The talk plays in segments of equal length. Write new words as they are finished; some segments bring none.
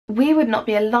We would not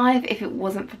be alive if it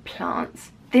wasn't for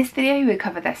plants. This video will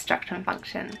cover their structure and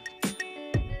function.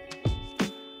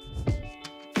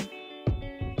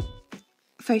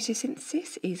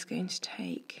 Photosynthesis is going to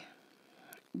take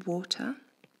water,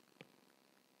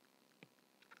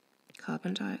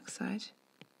 carbon dioxide,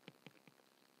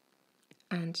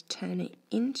 and turn it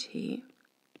into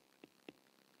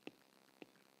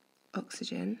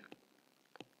oxygen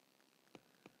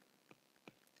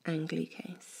and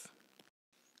glucose.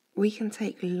 We can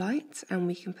take light and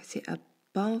we can put it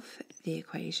above the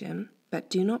equation, but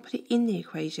do not put it in the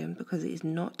equation because it is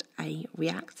not a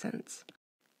reactant.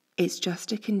 It's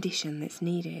just a condition that's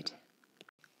needed.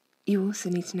 You also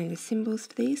need to know the symbols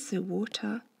for these. So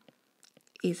water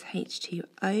is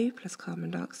H2O plus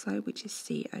carbon dioxide, which is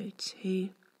CO2,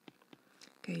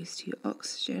 goes to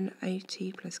oxygen,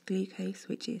 O2 plus glucose,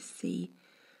 which is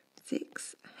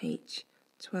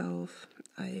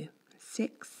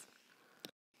C6H12O6.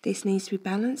 This needs to be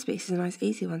balanced, but this is a nice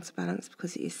easy one to balance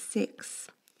because it is 6,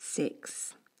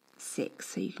 6, 6.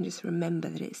 So you can just remember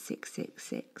that it's 6, 6,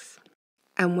 6.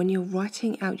 And when you're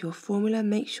writing out your formula,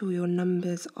 make sure your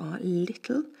numbers are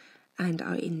little and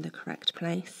are in the correct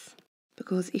place.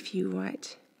 Because if you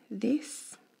write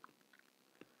this,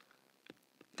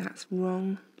 that's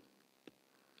wrong,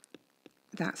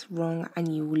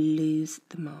 and you will lose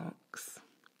the marks.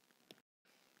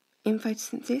 In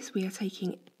photosynthesis, we are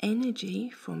taking energy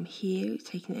from here,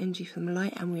 taking energy from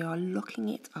light, and we are locking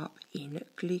it up in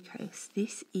glucose.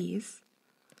 This is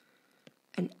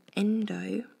an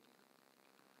endothermic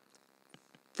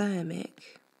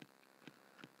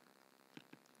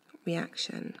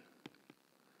reaction.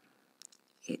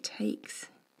 It takes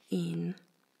in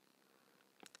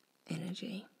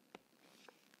energy.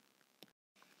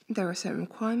 There are certain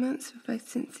requirements for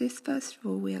photosynthesis. First of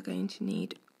all, we are going to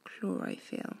need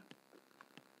chlorophyll.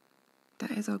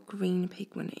 That is our green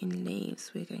pigment in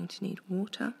leaves. We're going to need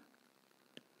water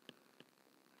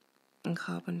and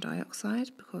carbon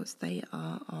dioxide because they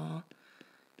are our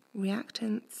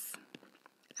reactants,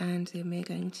 and then we're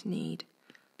going to need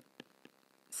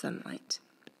sunlight.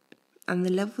 And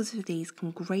the levels of these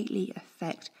can greatly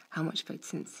affect how much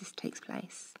photosynthesis takes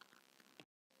place.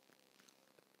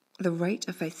 The rate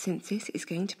of photosynthesis is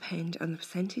going to depend on the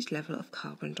percentage level of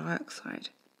carbon dioxide.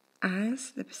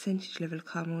 As the percentage level of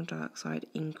carbon dioxide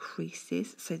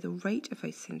increases, so the rate of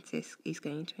photosynthesis is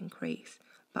going to increase,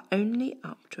 but only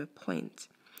up to a point.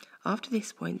 After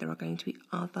this point, there are going to be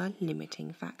other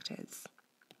limiting factors.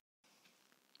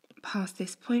 Past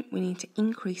this point, we need to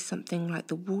increase something like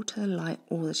the water, light,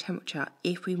 or the temperature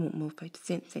if we want more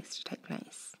photosynthesis to take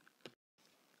place.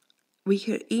 We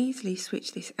could easily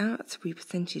switch this out to be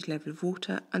percentage level of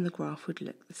water and the graph would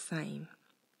look the same.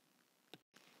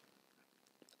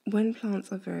 When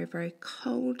plants are very, very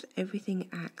cold, everything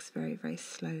acts very, very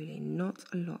slowly. Not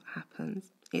a lot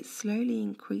happens. It slowly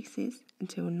increases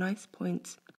until a nice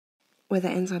point where the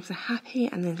enzymes are happy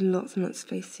and there's lots and lots of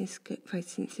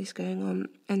photosynthesis going on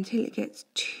until it gets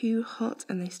too hot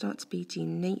and they start to be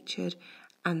denatured,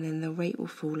 and then the rate will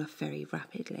fall off very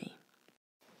rapidly.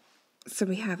 So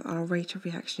we have our rate of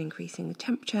reaction increasing with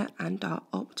temperature and our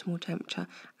optimal temperature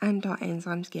and our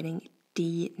enzymes getting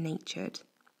denatured.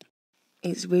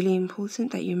 It's really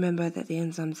important that you remember that the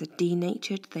enzymes are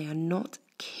denatured. They are not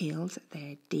killed,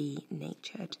 they are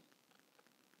denatured.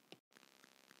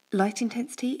 Light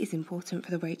intensity is important for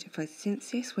the rate of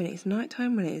photosynthesis. When it is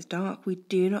nighttime, when it is dark, we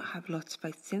do not have lots of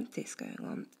photosynthesis going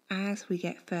on. As we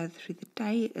get further through the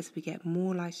day, as we get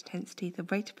more light intensity, the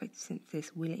rate of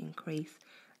photosynthesis will increase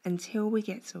until we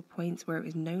get to a point where it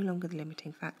is no longer the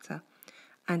limiting factor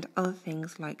and other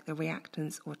things like the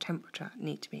reactants or temperature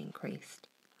need to be increased.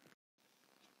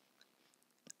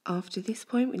 After this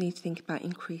point, we need to think about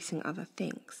increasing other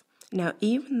things. Now,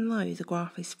 even though the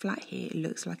graph is flat here, it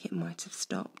looks like it might have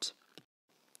stopped.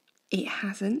 It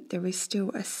hasn't. There is still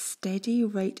a steady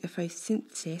rate of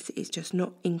photosynthesis. It's just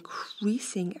not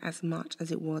increasing as much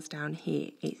as it was down here.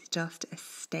 It's just a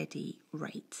steady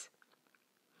rate.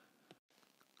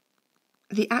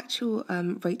 The actual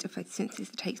rate of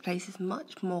photosynthesis that takes place is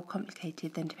much more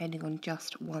complicated than depending on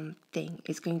just one thing.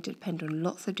 It's going to depend on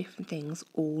lots of different things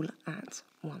all at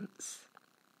once.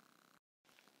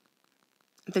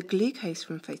 The glucose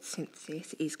from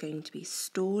photosynthesis is going to be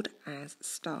stored as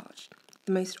starch.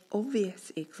 The most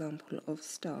obvious example of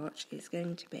starch is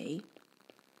going to be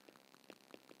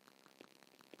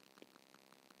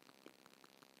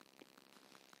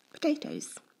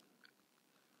potatoes.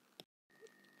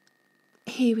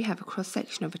 Here we have a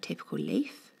cross-section of a typical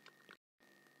leaf.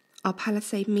 Our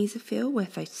palisade mesophyll, where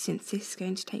photosynthesis is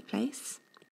going to take place.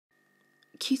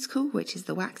 Cuticle, which is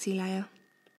the waxy layer.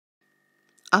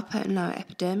 upper and lower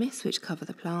epidermis, which cover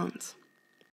the plant,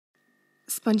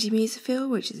 spongy mesophyll,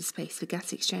 which is a space for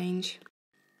gas exchange,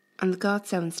 and the guard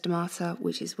cell and stomata,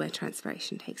 which is where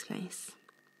transpiration takes place.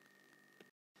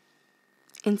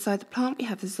 Inside the plant we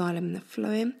have the xylem and the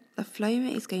phloem. The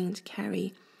phloem is going to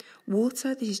carry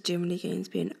water. This is generally going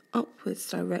to be an upwards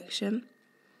direction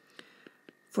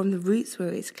from the roots where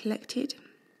it is collected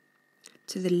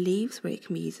to the leaves where it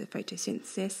can be used for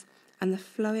photosynthesis, and the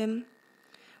phloem,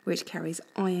 which carries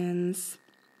ions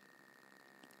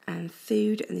and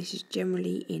food, and this is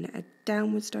generally in a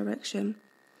downwards direction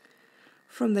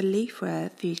from the leaf where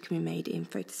food can be made in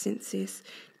photosynthesis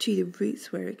to the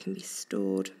roots where it can be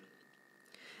stored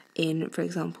in, for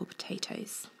example,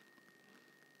 potatoes.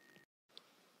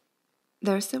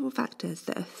 There are several factors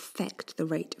that affect the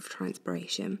rate of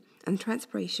transpiration, and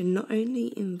transpiration not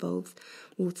only involves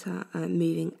water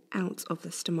moving out of the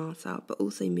stomata, but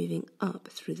also moving up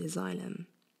through the xylem.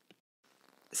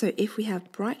 So if we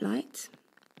have bright light,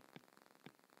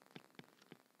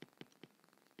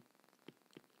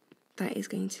 that is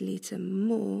going to lead to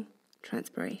more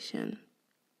transpiration.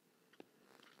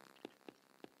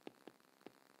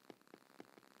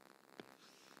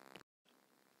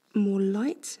 More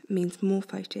light means more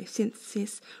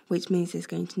photosynthesis, which means there's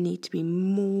going to need to be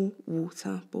more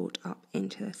water brought up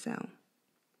into the cell.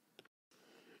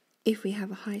 If we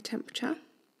have a high temperature,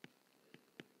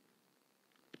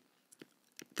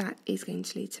 that is going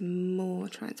to lead to more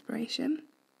transpiration.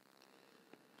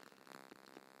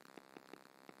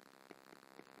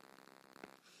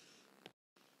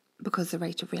 Because the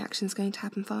rate of reaction is going to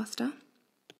happen faster.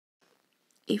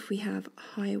 If we have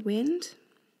high wind,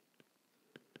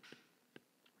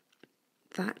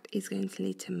 that is going to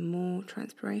lead to more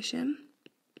transpiration.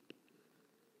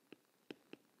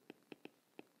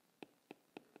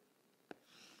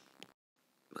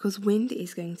 Because wind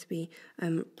is going to be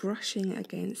brushing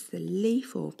against the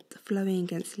leaf or flowing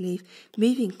against the leaf,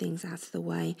 moving things out of the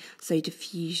way, so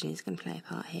diffusion is going to play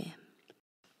a part here.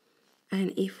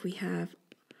 And if we have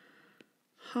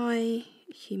high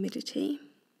humidity,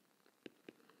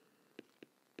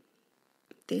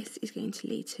 this is going to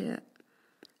lead to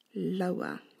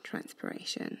lower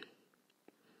transpiration.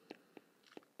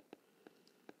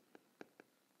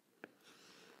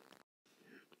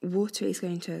 Water is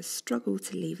going to struggle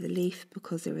to leave the leaf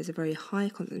because there is a very high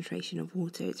concentration of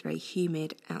water. It's very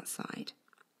humid outside.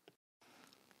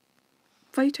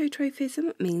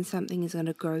 Phototropism means something is going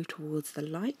to grow towards the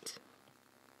light.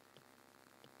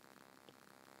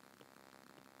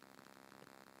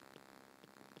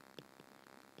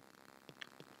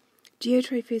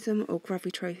 Geotropism or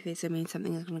gravitropism means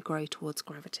something is going to grow towards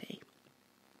gravity.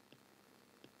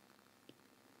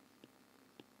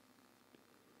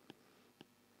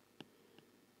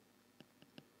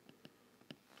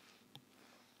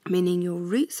 Meaning your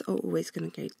roots are always going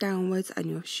to go downwards and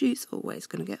your shoots are always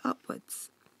going to go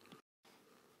upwards.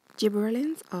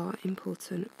 Gibberellins are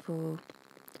important for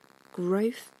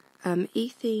growth.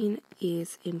 Ethene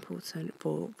is important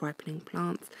for ripening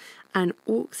plants, and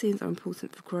auxins are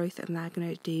important for growth, and they're going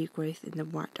to do growth in the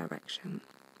right direction.